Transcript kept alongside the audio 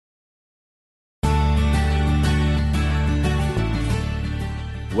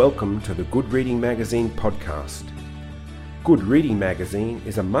welcome to the Good Reading Magazine podcast. Good Reading Magazine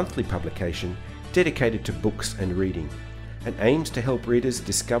is a monthly publication dedicated to books and reading and aims to help readers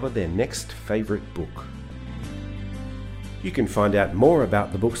discover their next favourite book. You can find out more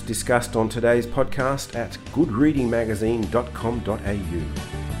about the books discussed on today's podcast at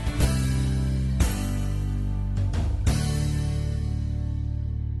goodreadingmagazine.com.au.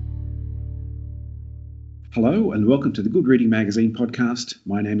 Hello and welcome to the Good Reading Magazine podcast.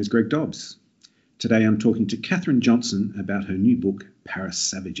 My name is Greg Dobbs. Today I'm talking to Catherine Johnson about her new book, Paris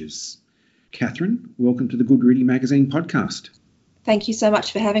Savages. Catherine, welcome to the Good Reading Magazine podcast. Thank you so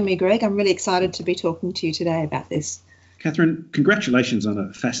much for having me, Greg. I'm really excited to be talking to you today about this. Catherine, congratulations on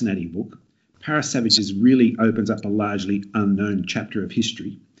a fascinating book. Paris Savages really opens up a largely unknown chapter of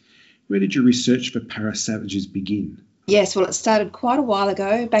history. Where did your research for Paris Savages begin? Yes, well, it started quite a while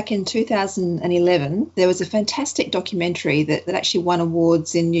ago. Back in 2011, there was a fantastic documentary that actually won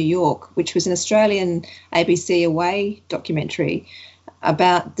awards in New York, which was an Australian ABC Away documentary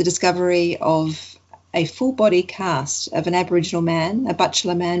about the discovery of a full-body cast of an Aboriginal man, a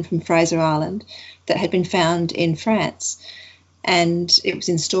bachelor man from Fraser Island, that had been found in France. And it was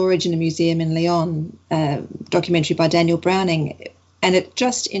in storage in a museum in Lyon, a documentary by Daniel Browning. And it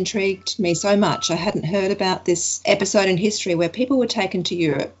just intrigued me so much. I hadn't heard about this episode in history where people were taken to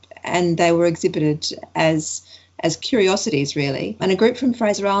Europe and they were exhibited as curiosities, really. And a group from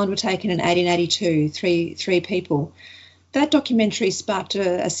Fraser Island were taken in 1882, three people. That documentary sparked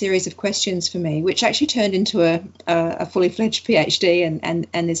a series of questions for me, which actually turned into a fully fledged PhD and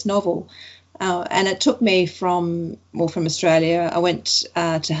this novel. And it took me from Australia. I went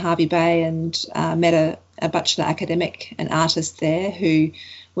to Hervey Bay and met a bachelor academic, an artist there, who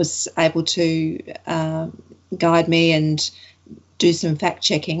was able to guide me and do some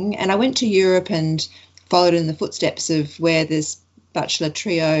fact-checking. And I went to Europe and followed in the footsteps of where this bachelor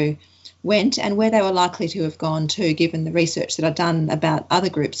trio went and where they were likely to have gone to, given the research that I'd done about other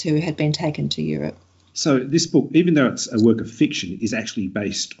groups who had been taken to Europe. So this book, even though it's a work of fiction, is actually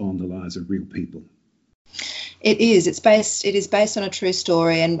based on the lives of real people. It is. It is based on a true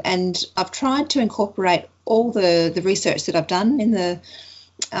story, and I've tried to incorporate all the research that I've done in the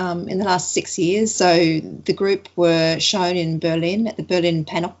last 6 years. So the group were shown in Berlin at the Berlin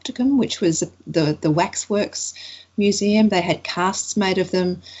Panoptikum, which was the waxworks museum. They had casts made of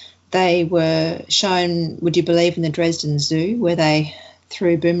them. They were shown, would you believe, in the Dresden Zoo, where they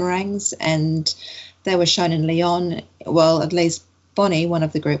threw boomerangs, and they were shown in Lyon. Well, at least Bonnie, one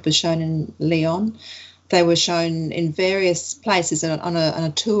of the group, was shown in Lyon. They were shown in various places on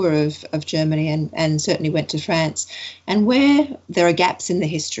a tour of Germany and certainly went to France. And where there are gaps in the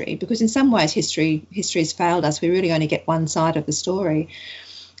history, because in some ways history's failed us, we really only get one side of the story.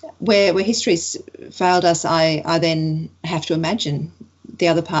 Where history's failed us, I then have to imagine the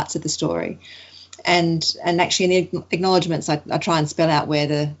other parts of the story. And actually in the acknowledgements, I try and spell out where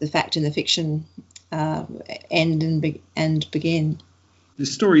the fact and the fiction end and begin. The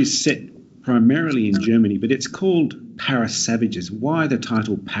story is set primarily in Germany, but it's called Paris Savages. Why the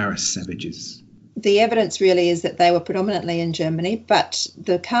title Paris Savages? The evidence really is that they were predominantly in Germany, but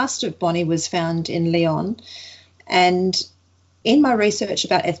the cast of Bonnie was found in Lyon. And in my research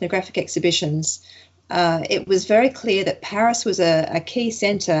about ethnographic exhibitions, it was very clear that Paris was a key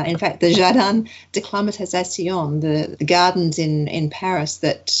centre. In fact, the Jardin d'Acclimatisation, the gardens in Paris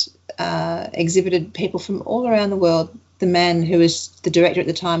that exhibited people from all around the world. The man who was the director at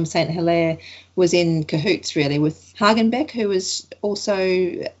the time, Saint Hilaire, was in cahoots really with Hagenbeck, who was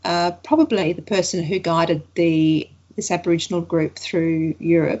also probably the person who guided this Aboriginal group through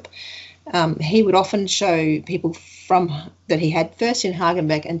Europe. He would often show people that he had first in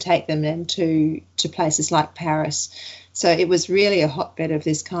Hagenbeck and take them then to places like Paris. So it was really a hotbed of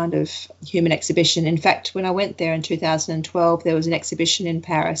this kind of human exhibition. In fact, when I went there in 2012, there was an exhibition in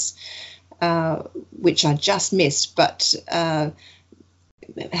Paris, which I just missed, but have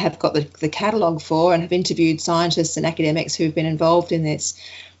got the catalogue for and have interviewed scientists and academics who have been involved in this.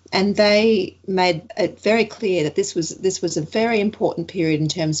 And they made it very clear that this was a very important period in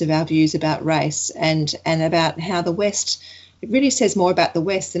terms of our views about race and about how the West, it really says more about the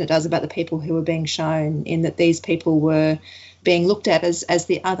West than it does about the people who were being shown, in that these people were being looked at as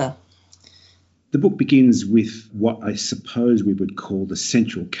the other. The book begins with what I suppose we would call the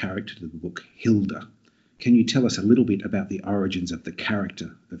central character to the book, Hilda. Can you tell us a little bit about the origins of the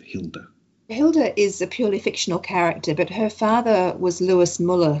character of Hilda? Hilda is a purely fictional character, but her father was Louis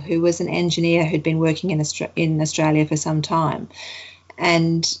Muller, who was an engineer who'd been working in Australia for some time.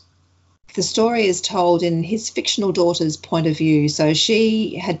 And the story is told in his fictional daughter's point of view. So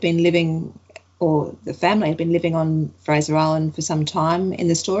she had been living or the family had been living on Fraser Island for some time in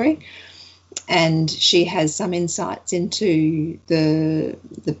the story, and she has some insights into the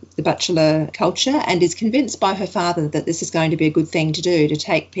bachelor culture and is convinced by her father that this is going to be a good thing to do, to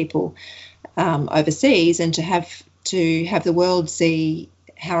take people overseas and to have the world see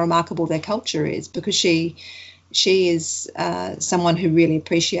how remarkable their culture is, because she is someone who really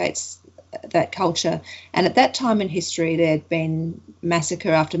appreciates that culture. And at that time in history, there had been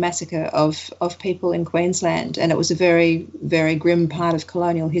massacre after massacre of people in Queensland, and it was a very, very grim part of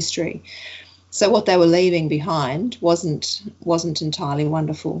colonial history. So what they were leaving behind wasn't entirely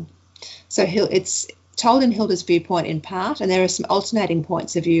wonderful. So it's told in Hilda's viewpoint in part, and there are some alternating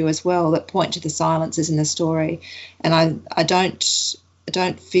points of view as well that point to the silences in the story. And I don't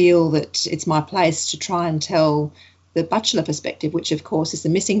feel that it's my place to try and tell the bachelor perspective, which of course is the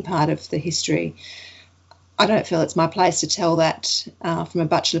missing part of the history. I don't feel it's my place to tell that from a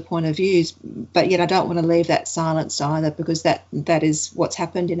bachelor point of view, but yet I don't want to leave that silenced either, because that is what's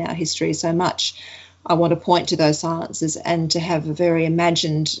happened in our history so much. I want to point to those silences and to have a very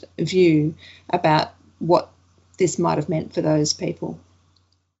imagined view about what this might have meant for those people.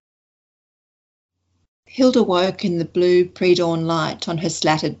 Hilda woke in the blue pre-dawn light on her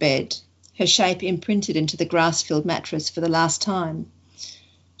slatted bed, her shape imprinted into the grass-filled mattress for the last time.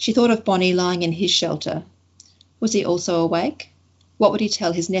 She thought of Bonnie lying in his shelter. Was he also awake? What would he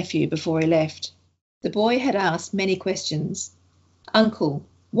tell his nephew before he left? The boy had asked many questions. Uncle,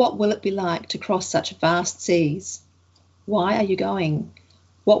 what will it be like to cross such vast seas? Why are you going?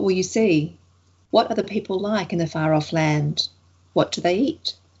 What will you see? What are the people like in the far-off land? What do they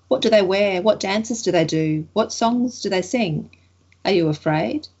eat? What do they wear? What dances do they do? What songs do they sing? Are you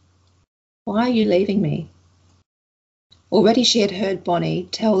afraid? Why are you leaving me? Already she had heard Bonnie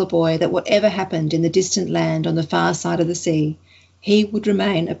tell the boy that whatever happened in the distant land on the far side of the sea, he would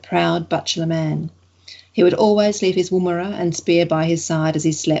remain a proud bachelor man. He would always leave his woomera and spear by his side as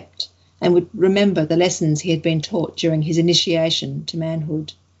he slept, and would remember the lessons he had been taught during his initiation to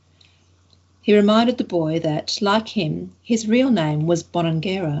manhood. He reminded the boy that, like him, his real name was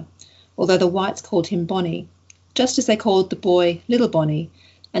Bonangera, although the whites called him Bonnie, just as they called the boy Little Bonnie,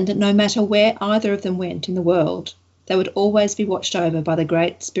 and that no matter where either of them went in the world, they would always be watched over by the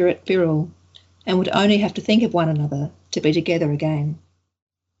great spirit Birrell, and would only have to think of one another to be together again.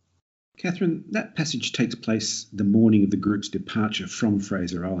 Catherine, that passage takes place the morning of the group's departure from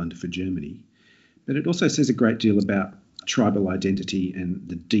Fraser Island for Germany, but it also says a great deal about tribal identity and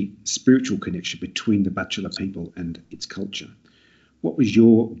the deep spiritual connection between the bachelor people and its culture. What was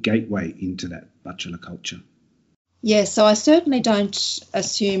your gateway into that bachelor culture? Yes, so I certainly don't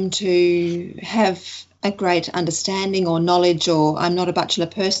assume to have a great understanding or knowledge, or I'm not a bachelor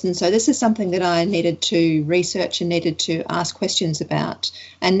person. So this is something that I needed to research and needed to ask questions about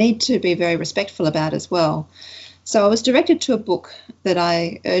and need to be very respectful about as well. So I was directed to a book that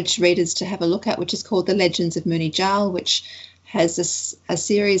I urge readers to have a look at, which is called The Legends of Moonee Jal, which has a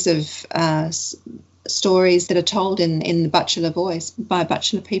series of stories that are told in the bachelor voice by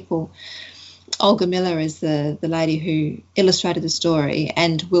bachelor people. Olga Miller is the lady who illustrated the story,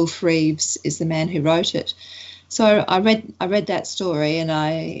 and Wilf Reeves is the man who wrote it. So I read that story, and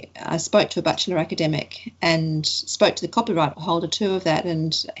I spoke to a bachelor academic and spoke to the copyright holder too of that,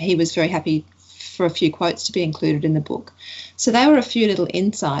 and he was very happy for a few quotes to be included in the book. So they were a few little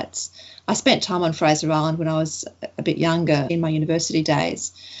insights. I spent time on Fraser Island when I was a bit younger in my university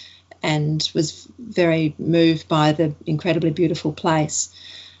days, and was very moved by the incredibly beautiful place.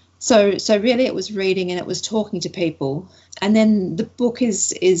 So really it was reading and it was talking to people. And then the book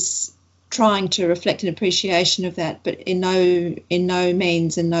is trying to reflect an appreciation of that, but in no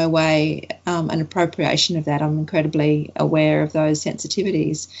means, in no way an appropriation of that. I'm incredibly aware of those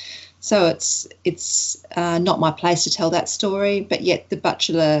sensitivities. So it's not my place to tell that story, but yet the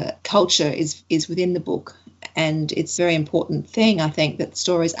bachelor culture is within the book. And it's a very important thing, I think, that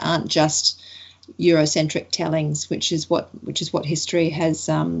stories aren't just Eurocentric tellings, which is what history has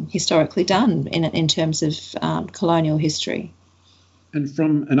historically done in terms of colonial history. And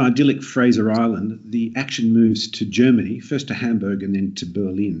from an idyllic Fraser Island, the action moves to Germany, first to Hamburg and then to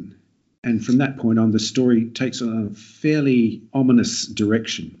Berlin. And from that point on, the story takes a fairly ominous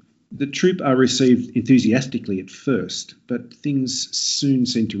direction. The troupe are received enthusiastically at first, but things soon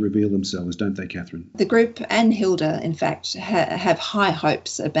seem to reveal themselves, don't they, Catherine? The group and Hilda, in fact, have high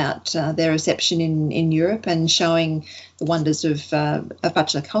hopes about their reception in Europe and showing the wonders of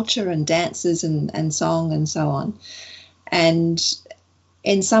bachelor culture and dances and song and so on. And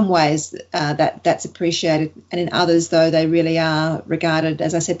in some ways that's appreciated, and in others, though, they really are regarded,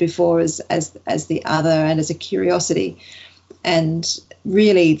 as I said before, as the other and as a curiosity. And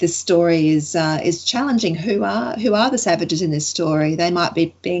really, this story is challenging who are the savages in this story. They might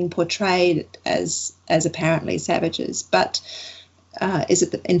be being portrayed as apparently savages, but is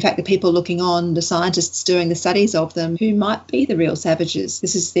it in fact the people looking on, the scientists doing the studies of them, who might be the real savages?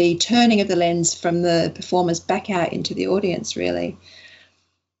 This is the turning of the lens from the performers back out into the audience, really.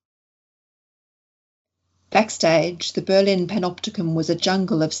 Backstage, the Berlin Panopticon was a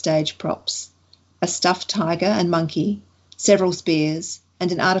jungle of stage props: a stuffed tiger and monkey, several spears,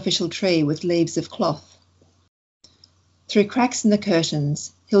 and an artificial tree with leaves of cloth. Through cracks in the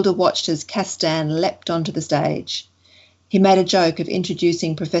curtains, Hilda watched as Castan leapt onto the stage. He made a joke of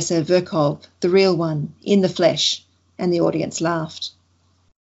introducing Professor Virchow, the real one, in the flesh, and the audience laughed.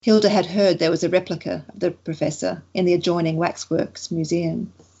 Hilda had heard there was a replica of the professor in the adjoining Waxworks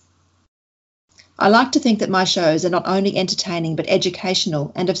Museum. I like to think that my shows are not only entertaining but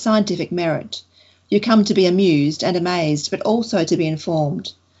educational and of scientific merit. You come to be amused and amazed, but also to be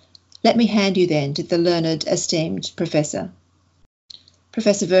informed. Let me hand you then to the learned, esteemed Professor.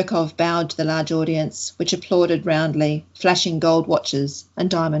 Professor Virchow bowed to the large audience, which applauded roundly, flashing gold watches and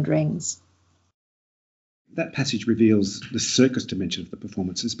diamond rings. That passage reveals the circus dimension of the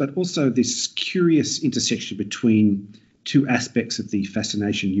performances, but also this curious intersection between two aspects of the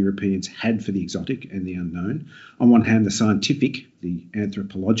fascination Europeans had for the exotic and the unknown. On one hand, the scientific, the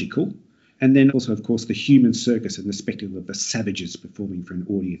anthropological, and then also, of course, the human circus and the spectacle of the savages performing for an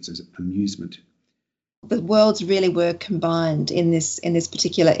audience's amusement. The worlds really were combined in this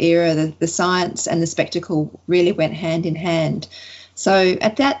particular era. The science and the spectacle really went hand in hand. So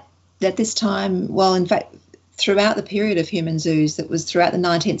at this time, well, in fact, throughout the period of human zoos, that was throughout the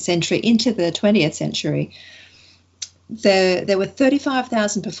 19th century into the 20th century, there were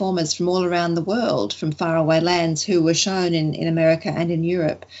 35,000 performers from all around the world, from faraway lands, who were shown in America and in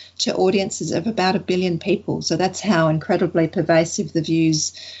Europe to audiences of about 1 billion people. So that's how incredibly pervasive the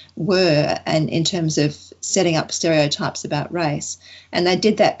views were, and in terms of setting up stereotypes about race. And they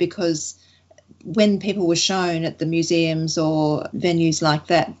did that because when people were shown at the museums or venues like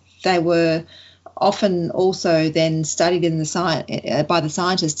that, they were often also then studied by the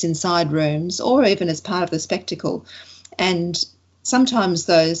scientists inside rooms, or even as part of the spectacle. And sometimes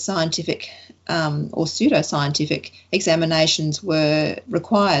those scientific or pseudo-scientific examinations were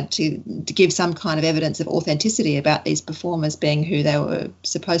required to give some kind of evidence of authenticity about these performers being who they were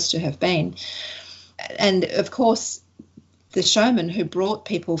supposed to have been. And of course, the showmen who brought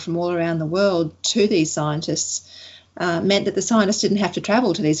people from all around the world to these scientists meant that the scientists didn't have to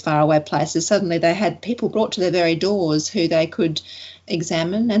travel to these faraway places. Suddenly they had people brought to their very doors who they could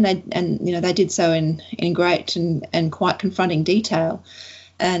examine, and they did so in great and quite confronting detail,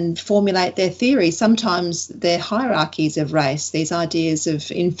 and formulate their theories, sometimes their hierarchies of race, these ideas of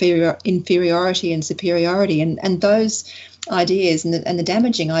inferiority and superiority, and those ideas and the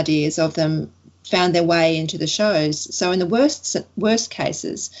damaging ideas of them found their way into the shows. So in the worst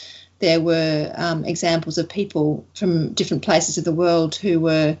cases, there were examples of people from different places of the world who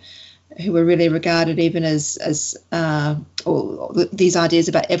were really regarded even as these ideas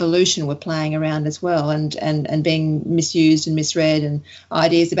about evolution were playing around as well, and being misused and misread, and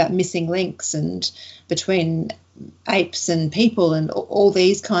ideas about missing links and between apes and people, and all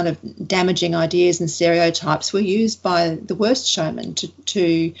these kind of damaging ideas and stereotypes were used by the worst showmen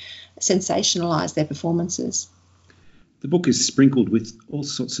to sensationalise their performances. The book is sprinkled with all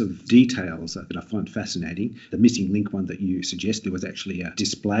sorts of details that I find fascinating. The missing link one that you suggested was actually a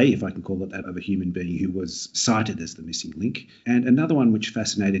display, if I can call it that, of a human being who was cited as the missing link. And another one which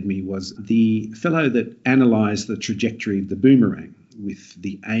fascinated me was the fellow that analysed the trajectory of the boomerang with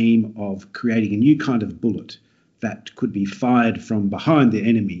the aim of creating a new kind of bullet that could be fired from behind the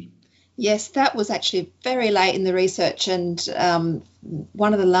enemy. Yes, that was actually very late in the research, and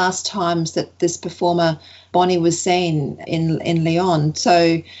one of the last times that this performer, Bonnie, was seen in Lyon.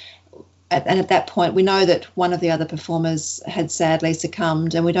 So, at that point, we know that one of the other performers had sadly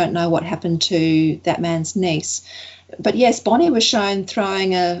succumbed, and we don't know what happened to that man's niece. But yes, Bonnie was shown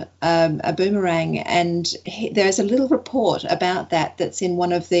throwing a boomerang, and there's a little report about that's in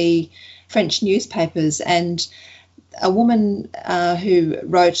one of the French newspapers, and a woman who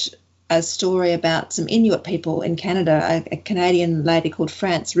wrote a story about some Inuit people in Canada, a Canadian lady called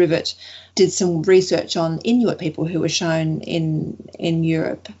France Rivet, did some research on Inuit people who were shown in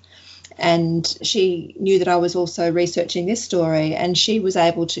Europe. And she knew that I was also researching this story, and she was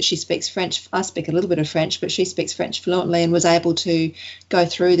able to, she speaks French, I speak a little bit of French, but she speaks French fluently, and was able to go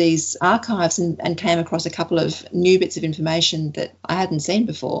through these archives and came across a couple of new bits of information that I hadn't seen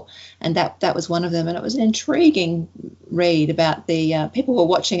before. And that was one of them. And it was an intriguing read about the people were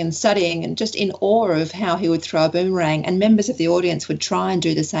watching and studying and just in awe of how he would throw a boomerang, and members of the audience would try and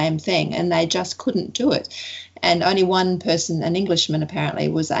do the same thing, and they just couldn't do it. And only one person, an Englishman apparently,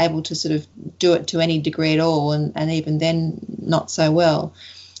 was able to sort of do it to any degree at all, and even then not so well.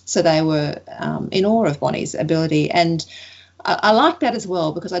 So they were in awe of Bonnie's ability. And I like that as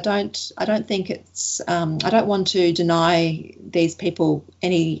well, because I don't think it's I don't want to deny these people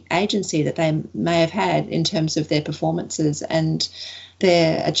any agency that they may have had in terms of their performances and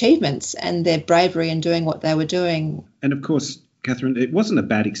their achievements and their bravery in doing what they were doing. And of course, Catherine, it wasn't a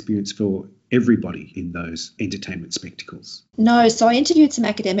bad experience for everybody in those entertainment spectacles. No, so I interviewed some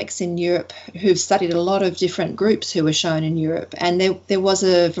academics in Europe who've studied a lot of different groups who were shown in Europe, and there was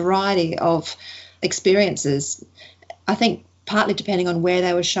a variety of experiences. I think partly depending on where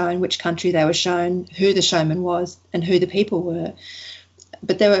they were shown, which country they were shown, who the showman was, and who the people were.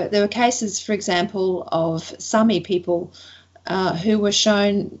 But there were cases, for example, of Sami people who were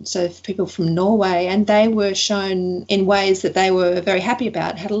shown, so people from Norway, and they were shown in ways that they were very happy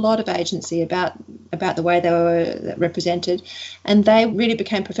about, had a lot of agency about the way they were represented, and they really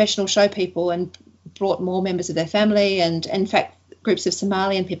became professional show people and brought more members of their family. And in fact, groups of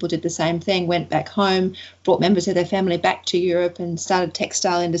Somalian people did the same thing, went back home, brought members of their family back to Europe and started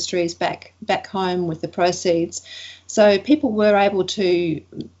textile industries back home with the proceeds. So people were able to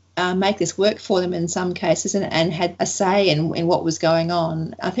make this work for them in some cases, and had a say in what was going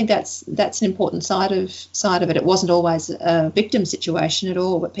on. I think that's an important side of it. It wasn't always a victim situation at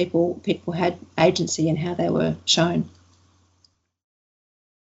all, but people had agency in how they were shown.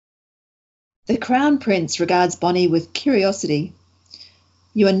 The Crown Prince regards Bonnie with curiosity.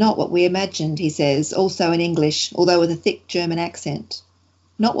 "You are not what we imagined," he says, also in English, although with a thick German accent.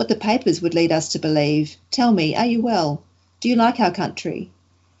 "Not what the papers would lead us to believe. Tell me, are you well? Do you like our country?"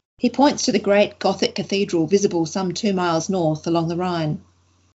 He points to the great Gothic cathedral visible some 2 miles north along the Rhine.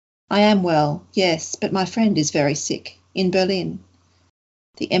 "I am well, yes, but my friend is very sick, in Berlin."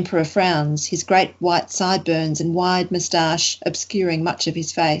 The Emperor frowns, his great white sideburns and wide moustache obscuring much of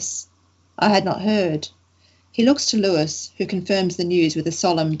his face. "I had not heard." He looks to Lewis, who confirms the news with a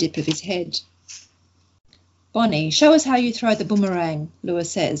solemn dip of his head. "Bonnie, show us how you throw the boomerang," Lewis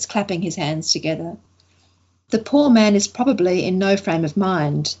says, clapping his hands together. "The poor man is probably in no frame of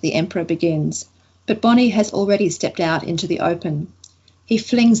mind," the Emperor begins, but Bonnie has already stepped out into the open. He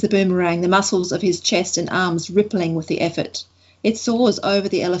flings the boomerang, the muscles of his chest and arms rippling with the effort. It soars over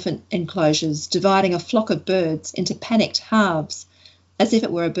the elephant enclosures, dividing a flock of birds into panicked halves, as if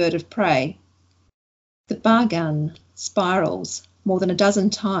it were a bird of prey. The bar gun spirals more than a dozen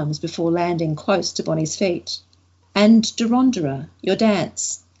times before landing close to Bonnie's feet. "And Durandara, your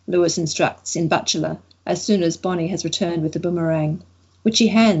dance," Lewis instructs in Bachelor, as soon as Bonnie has returned with the boomerang, which he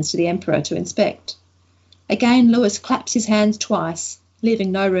hands to the Emperor to inspect. Again, Lewis claps his hands twice,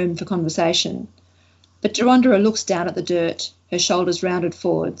 leaving no room for conversation. But Durandara looks down at the dirt, her shoulders rounded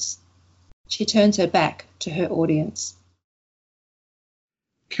forwards. She turns her back to her audience.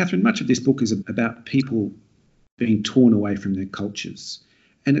 Catherine, much of this book is about people being torn away from their cultures.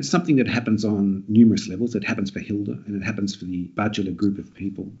 And it's something that happens on numerous levels. It happens for Hilda and it happens for the Bachelor group of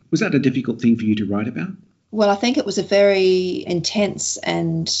people. Was that a difficult thing for you to write about? Well, I think it was a very intense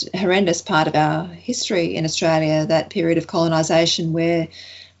and horrendous part of our history in Australia, that period of colonisation where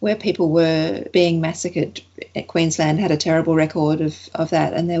people were being massacred. Queensland had a terrible record of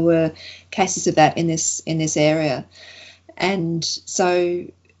that, and there were cases of that in this area. And so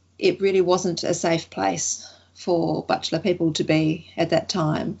it really wasn't a safe place for Bachelor people to be at that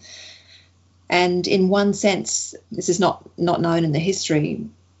time. And in one sense, this is not known in the history,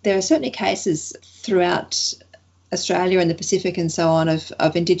 there are certainly cases throughout Australia and the Pacific and so on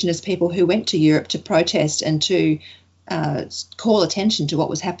of Indigenous people who went to Europe to protest and to call attention to what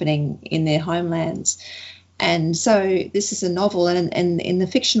was happening in their homelands. And so this is a novel, and in the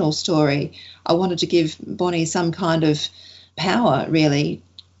fictional story, I wanted to give Bonnie some kind of power, really,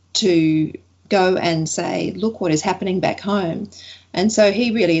 to go and say, look what is happening back home. And so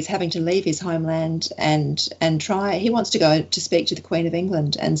he really is having to leave his homeland and try. He wants to go to speak to the Queen of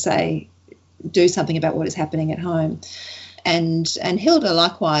England and say, do something about what is happening at home. And Hilda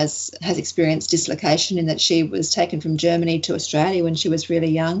likewise has experienced dislocation in that she was taken from Germany to Australia when she was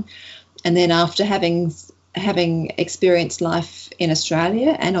really young. And then after having having experienced life in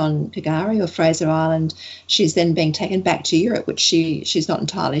Australia and on K'gari or Fraser Island, she's then being taken back to Europe, which she's not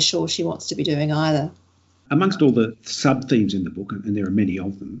entirely sure she wants to be doing either. Amongst all the sub-themes in the book, and there are many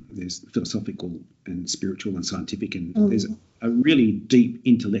of them, there's philosophical and spiritual and scientific, and there's a really deep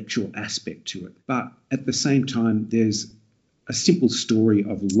intellectual aspect to it. But at the same time, there's a simple story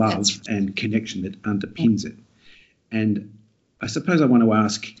of love and connection that underpins it. And I suppose I want to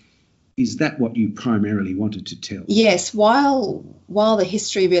ask, is that what you primarily wanted to tell? Yes, while the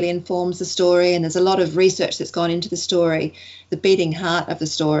history really informs the story, and there's a lot of research that's gone into the story, the beating heart of the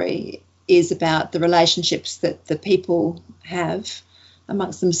story is about the relationships that the people have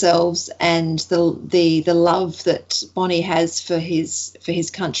amongst themselves, and the love that Bonnie has for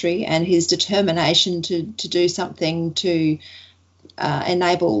his country, and his determination to do something to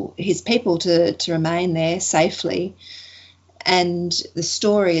enable his people to remain there safely. And the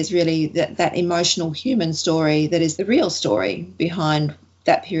story is really that emotional human story that is the real story behind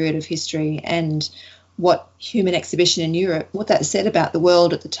that period of history, and what human exhibition in Europe, what that said about the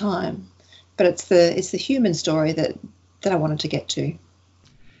world at the time. But it's the human story that I wanted to get to.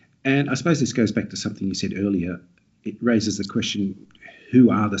 And I suppose this goes back to something you said earlier. It raises the question, who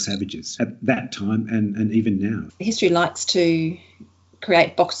are the savages at that time and even now? History likes to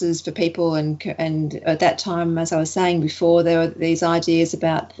create boxes for people, and at that time, as I was saying before, there were these ideas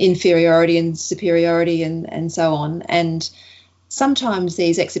about inferiority and superiority and so on. And sometimes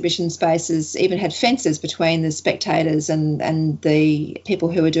these exhibition spaces even had fences between the spectators and the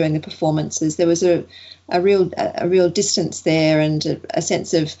people who were doing the performances. There was a real distance there, and a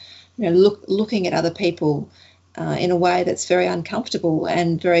sense of looking at other people in a way that's very uncomfortable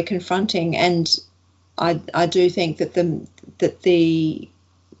and very confronting. And I do think that the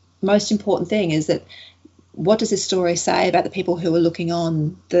most important thing is that, what does this story say about the people who are looking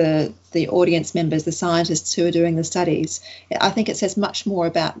on, the audience members, the scientists who are doing the studies? I think it says much more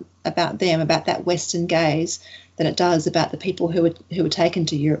about them, about that Western gaze, than it does about the people who were taken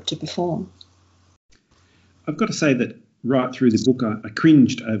to Europe to perform. I've got to say that right through the book, I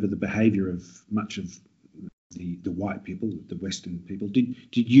cringed over the behaviour of much of the white people, the Western people. Did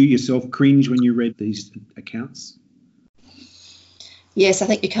you yourself cringe when you read these accounts? Yes, I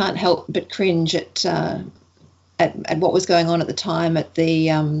think you can't help but cringe at what was going on at the time, at the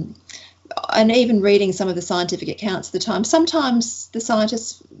and even reading some of the scientific accounts at the time. Sometimes the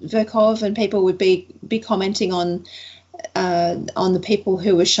scientists, Virchow and people, would be commenting on the people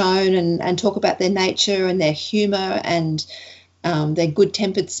who were shown and talk about their nature and their humour and their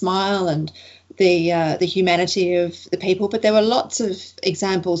good-tempered smile and the humanity of the people. But there were lots of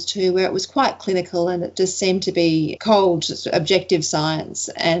examples too where it was quite clinical, and it just seemed to be cold, objective science,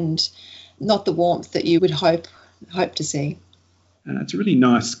 and not the warmth that you would hope to see. It's a really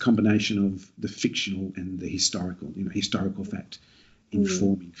nice combination of the fictional and the historical fact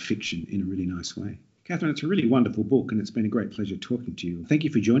informing fiction in a really nice way. Catherine, it's a really wonderful book, and it's been a great pleasure talking to you. Thank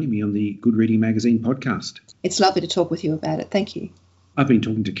you for joining me on the Good Reading Magazine podcast. It's lovely to talk with you about it. Thank you. I've been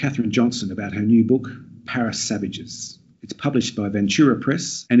talking to Catherine Johnson about her new book, Paris Savages. It's published by Ventura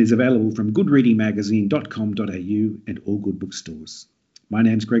Press and is available from goodreadingmagazine.com.au and all good bookstores. My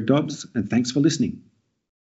name's Greg Dobbs, and thanks for listening.